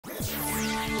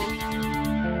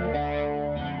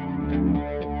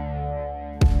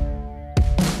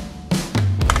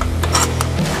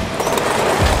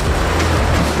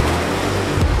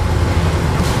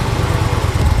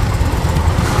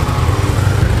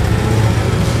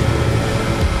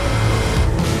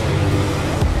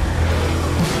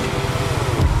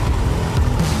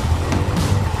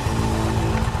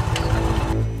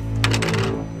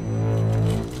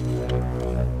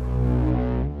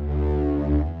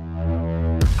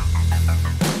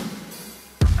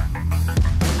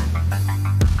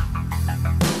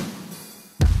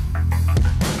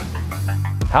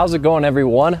How's it going,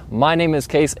 everyone? My name is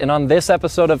Case, and on this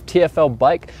episode of TFL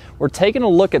Bike, we're taking a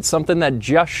look at something that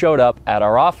just showed up at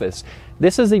our office.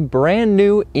 This is a brand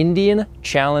new Indian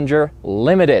Challenger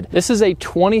Limited. This is a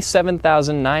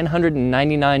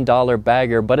 $27,999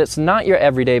 bagger, but it's not your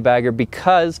everyday bagger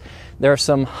because there are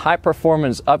some high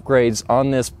performance upgrades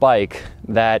on this bike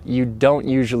that you don't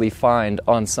usually find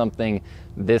on something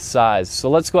this size. So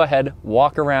let's go ahead,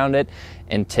 walk around it,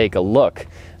 and take a look.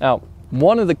 Now,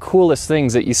 one of the coolest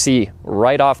things that you see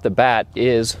right off the bat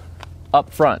is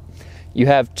up front. You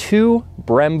have two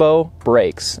Brembo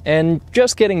brakes, and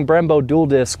just getting Brembo dual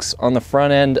discs on the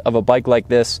front end of a bike like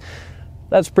this,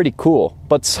 that's pretty cool.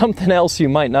 But something else you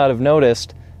might not have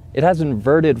noticed, it has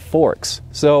inverted forks.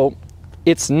 So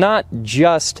it's not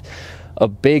just a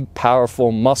big,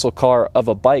 powerful muscle car of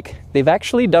a bike. They've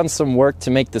actually done some work to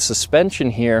make the suspension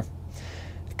here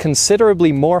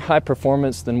considerably more high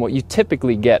performance than what you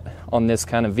typically get on this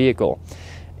kind of vehicle.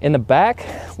 In the back,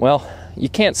 well, you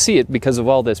can't see it because of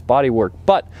all this bodywork,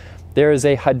 but there is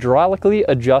a hydraulically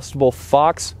adjustable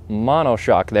Fox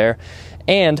monoshock there,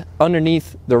 and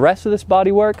underneath the rest of this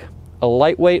bodywork, a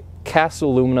lightweight cast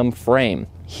aluminum frame.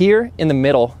 Here in the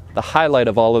middle, the highlight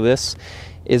of all of this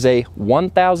is a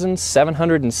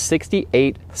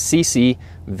 1,768cc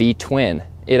V-twin.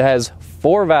 It has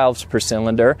 4 valves per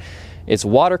cylinder. It's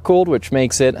water-cooled, which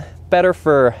makes it better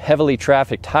for heavily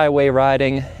trafficked highway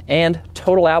riding, and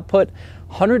total output,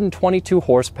 122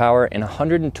 horsepower and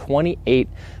 128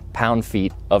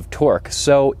 pound-feet of torque.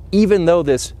 So even though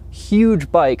this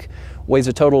huge bike weighs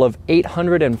a total of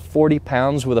 840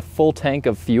 pounds with a full tank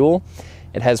of fuel,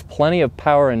 it has plenty of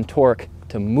power and torque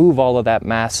to move all of that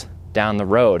mass down the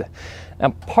road. Now,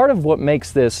 part of what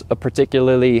makes this a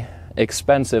particularly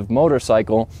expensive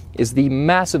motorcycle is the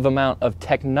massive amount of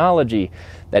technology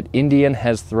that Indian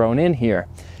has thrown in here.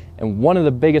 And one of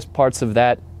the biggest parts of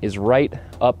that is right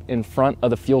up in front of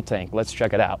the fuel tank. Let's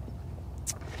check it out.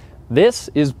 This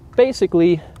is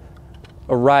basically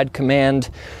a ride command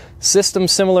system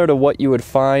similar to what you would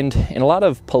find in a lot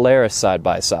of Polaris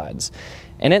side-by-sides.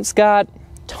 And it's got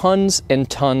tons and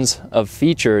tons of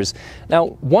features.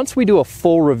 Now, once we do a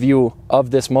full review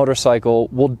of this motorcycle,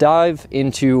 we'll dive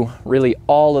into really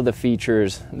all of the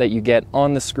features that you get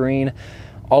on the screen,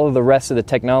 all of the rest of the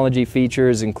technology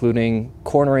features, including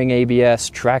cornering ABS,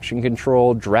 traction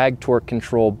control, drag torque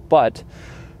control. But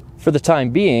for the time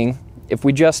being, if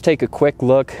we just take a quick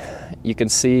look, you can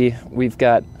see we've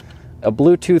got a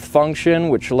Bluetooth function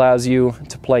which allows you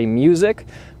to play music.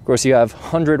 Of course, you have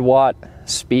 100-watt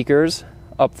speakers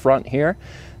up front here,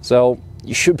 so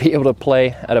you should be able to play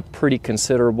at a pretty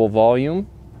considerable volume.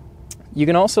 You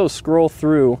can also scroll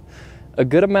through a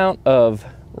good amount of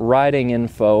riding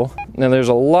info. Now, there's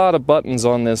a lot of buttons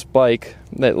on this bike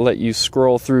that let you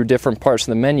scroll through different parts of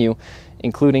the menu,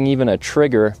 including even a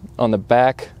trigger on the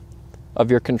back of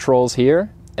your controls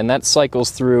here, and that cycles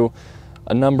through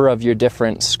a number of your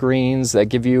different screens that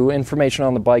give you information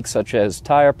on the bike, such as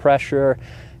tire pressure,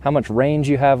 how much range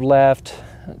you have left,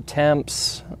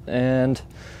 temps, and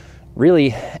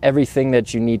really everything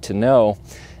that you need to know.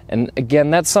 And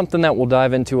again, that's something that we'll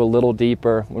dive into a little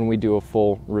deeper when we do a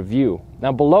full review.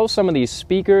 Now, below some of these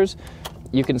speakers,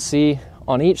 you can see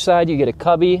on each side you get a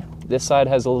cubby. This side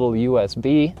has a little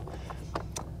USB.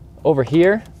 Over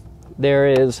here, there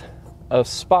is a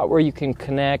spot where you can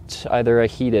connect either a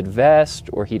heated vest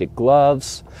or heated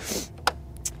gloves.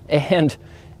 And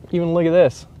even look at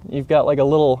this. You've got like a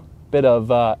little bit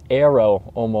of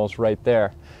arrow almost right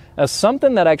there. Now,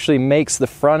 something that actually makes the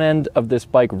front end of this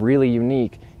bike really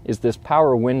unique is this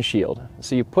power windshield.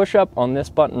 So you push up on this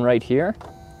button right here,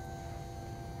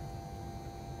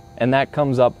 and that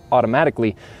comes up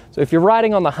automatically. So if you're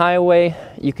riding on the highway,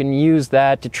 you can use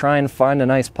that to try and find a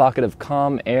nice pocket of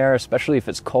calm air, especially if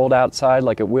it's cold outside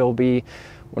like it will be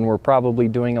when we're probably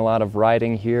doing a lot of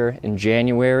riding here in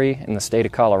January in the state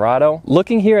of Colorado.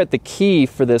 Looking here at the key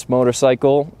for this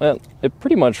motorcycle, it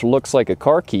pretty much looks like a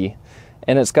car key,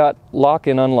 and it's got lock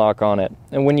and unlock on it.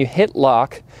 And when you hit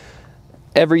lock,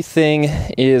 everything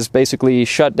is basically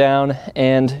shut down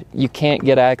and you can't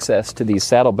get access to these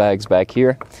saddlebags back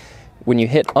here. When you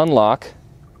hit unlock,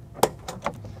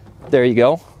 there you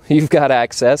go, you've got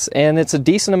access, and it's a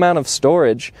decent amount of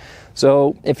storage.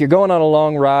 So if you're going on a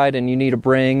long ride and you need to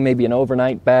bring maybe an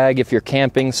overnight bag, if you're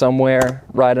camping somewhere,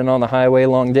 riding on the highway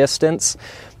long distance,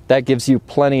 that gives you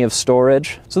plenty of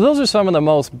storage. So those are some of the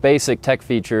most basic tech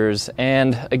features,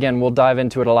 and again, we'll dive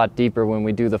into it a lot deeper when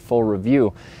we do the full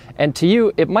review. And to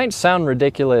you, it might sound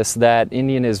ridiculous that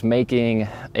Indian is making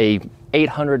a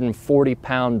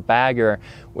 840-pound bagger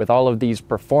with all of these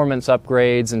performance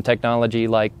upgrades and technology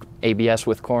like ABS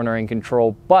with cornering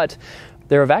control, but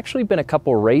There have actually been a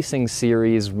couple racing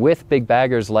series with big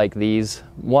baggers like these,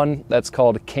 one that's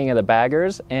called King of the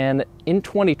Baggers, and in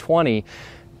 2020,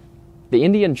 the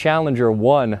Indian Challenger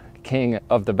won King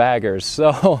of the Baggers.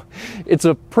 So it's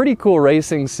a pretty cool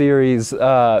racing series.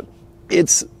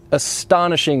 It's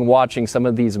astonishing watching some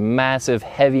of these massive,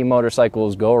 heavy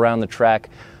motorcycles go around the track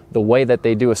the way that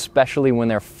they do, especially when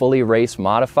they're fully race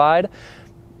modified.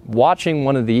 Watching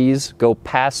one of these go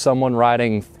past someone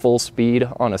riding full speed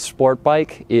on a sport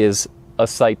bike is a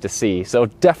sight to see. So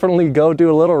definitely go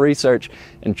do a little research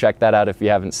and check that out if you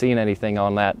haven't seen anything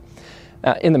on that.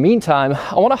 In the meantime,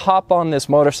 I want to hop on this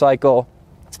motorcycle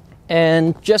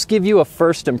and just give you a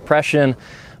first impression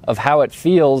of how it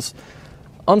feels.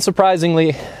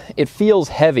 Unsurprisingly, it feels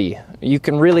heavy. You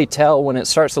can really tell when it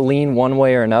starts to lean one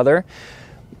way or another.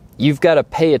 You've got to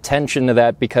pay attention to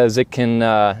that because it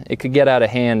could get out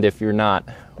of hand if you're not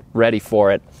ready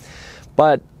for it.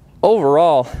 But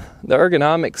overall, the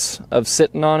ergonomics of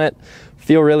sitting on it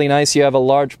feel really nice. You have a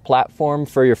large platform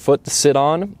for your foot to sit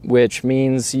on, which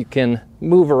means you can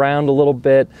move around a little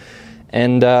bit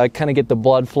and kind of get the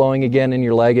blood flowing again in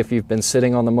your leg if you've been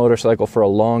sitting on the motorcycle for a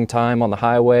long time on the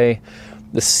highway.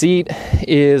 The seat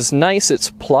is nice.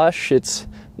 It's plush. It's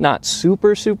not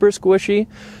super squishy,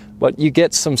 but you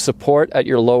get some support at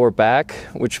your lower back,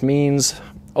 which means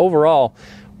overall,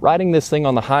 riding this thing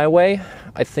on the highway,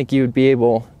 I think you would be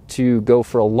able to go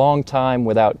for a long time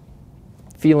without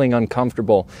feeling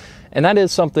uncomfortable. And that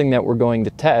is something that we're going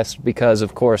to test because,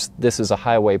 of course, this is a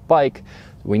highway bike.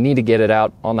 We need to get it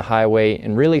out on the highway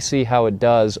and really see how it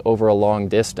does over a long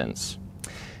distance.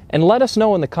 And let us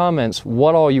know in the comments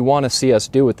what all you want to see us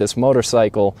do with this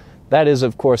motorcycle. That is,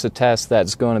 of course, a test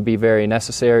that's going to be very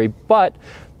necessary, but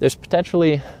there's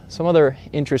potentially some other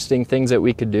interesting things that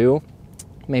we could do.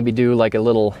 Maybe do like a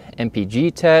little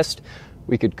MPG test.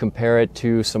 We could compare it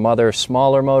to some other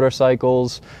smaller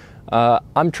motorcycles.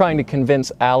 I'm trying to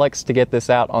convince Alex to get this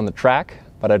out on the track,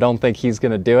 but I don't think he's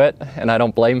going to do it, and I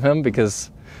don't blame him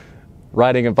because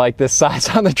riding a bike this size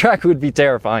on the track would be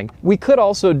terrifying. We could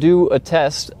also do a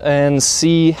test and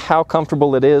see how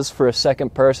comfortable it is for a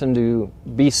second person to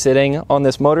be sitting on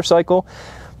this motorcycle,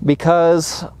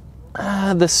 because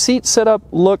the seat setup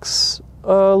looks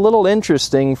a little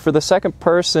interesting for the second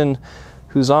person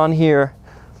who's on here.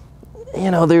 You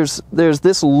know, there's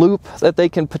this loop that they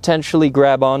can potentially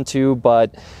grab onto,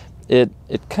 but it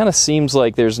kind of seems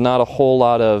like there's not a whole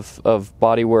lot of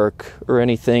bodywork or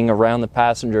anything around the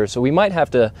passenger. So we might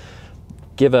have to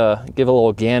give a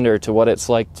little gander to what it's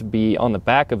like to be on the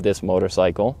back of this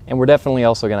motorcycle. And we're definitely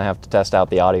also going to have to test out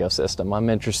the audio system. I'm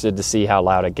interested to see how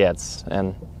loud it gets.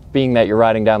 And being that you're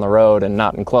riding down the road and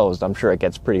not enclosed, I'm sure it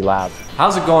gets pretty loud.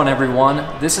 How's it going, everyone?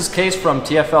 This is Case from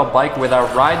TFL Bike with our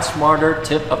Ride Smarter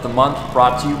Tip of the Month,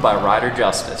 brought to you by Rider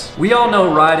Justice. We all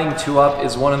know riding two-up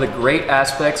is one of the great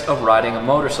aspects of riding a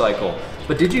motorcycle.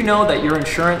 But did you know that your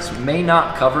insurance may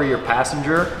not cover your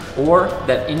passenger, or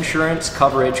that insurance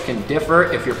coverage can differ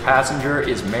if your passenger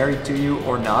is married to you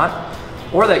or not,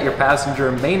 or that your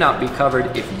passenger may not be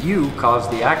covered if you caused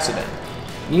the accident?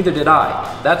 Neither did I.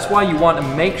 That's why you want to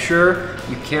make sure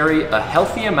you carry a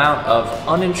healthy amount of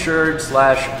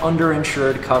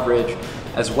uninsured/underinsured coverage,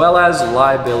 as well as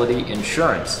liability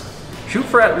insurance. Shoot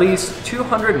for at least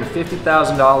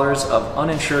 $250,000 of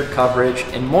uninsured coverage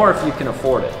and more if you can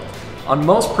afford it. On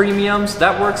most premiums,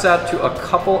 that works out to a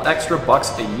couple extra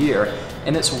bucks a year,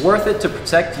 and it's worth it to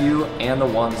protect you and the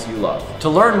ones you love. To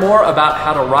learn more about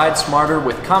how to ride smarter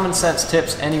with common sense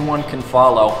tips anyone can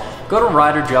follow, go to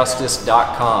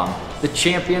riderjustice.com, the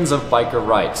champions of biker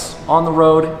rights, on the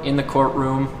road, in the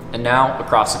courtroom, and now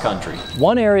across the country.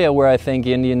 One area where I think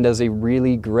Indian does a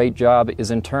really great job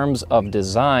is in terms of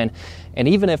design, and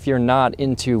even if you're not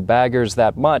into baggers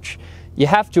that much, you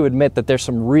have to admit that there's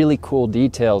some really cool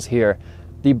details here.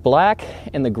 The black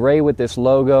and the gray with this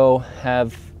logo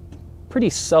have pretty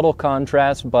subtle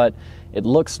contrast, but it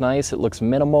looks nice, it looks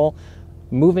minimal.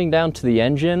 Moving down to the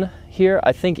engine here,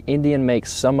 I think Indian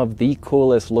makes some of the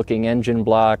coolest looking engine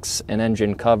blocks and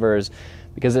engine covers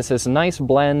because it's this nice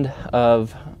blend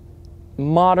of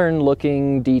modern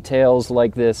looking details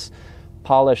like this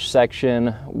polished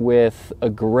section with a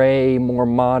gray, more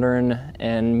modern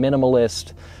and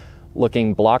minimalist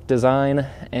looking block design,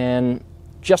 and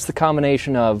just the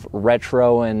combination of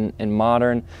retro and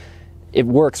modern, it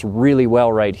works really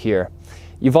well right here.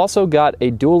 You've also got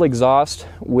a dual exhaust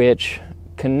which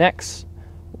connects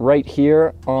right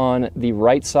here on the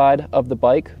right side of the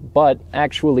bike, but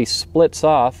actually splits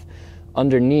off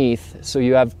underneath, so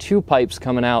you have two pipes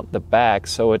coming out the back,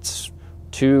 so it's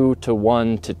 2 to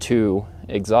 1 to 2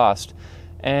 exhaust.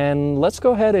 And let's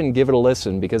go ahead and give it a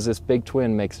listen because this big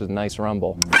twin makes a nice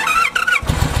rumble.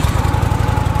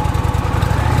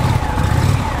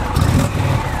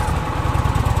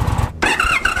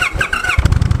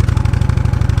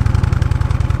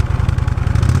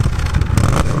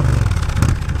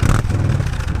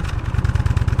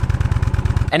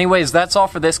 Anyways, that's all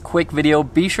for this quick video.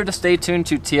 Be sure to stay tuned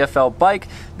to TFL Bike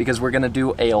because we're gonna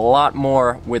do a lot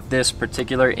more with this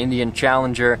particular Indian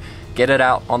Challenger, get it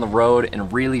out on the road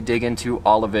and really dig into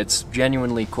all of its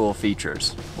genuinely cool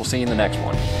features. We'll see you in the next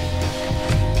one.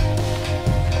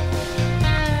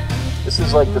 This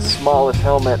is like the smallest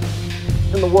helmet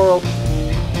in the world.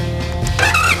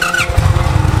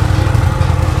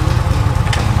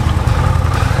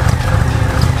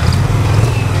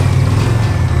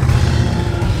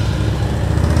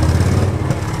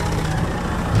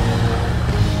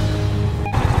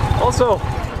 Also,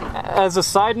 as a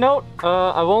side note,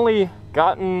 I've only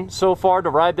gotten so far to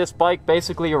ride this bike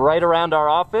basically right around our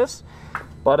office,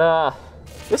 but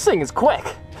this thing is quick.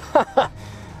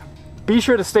 Be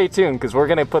sure to stay tuned because we're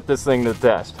going to put this thing to the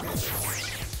test.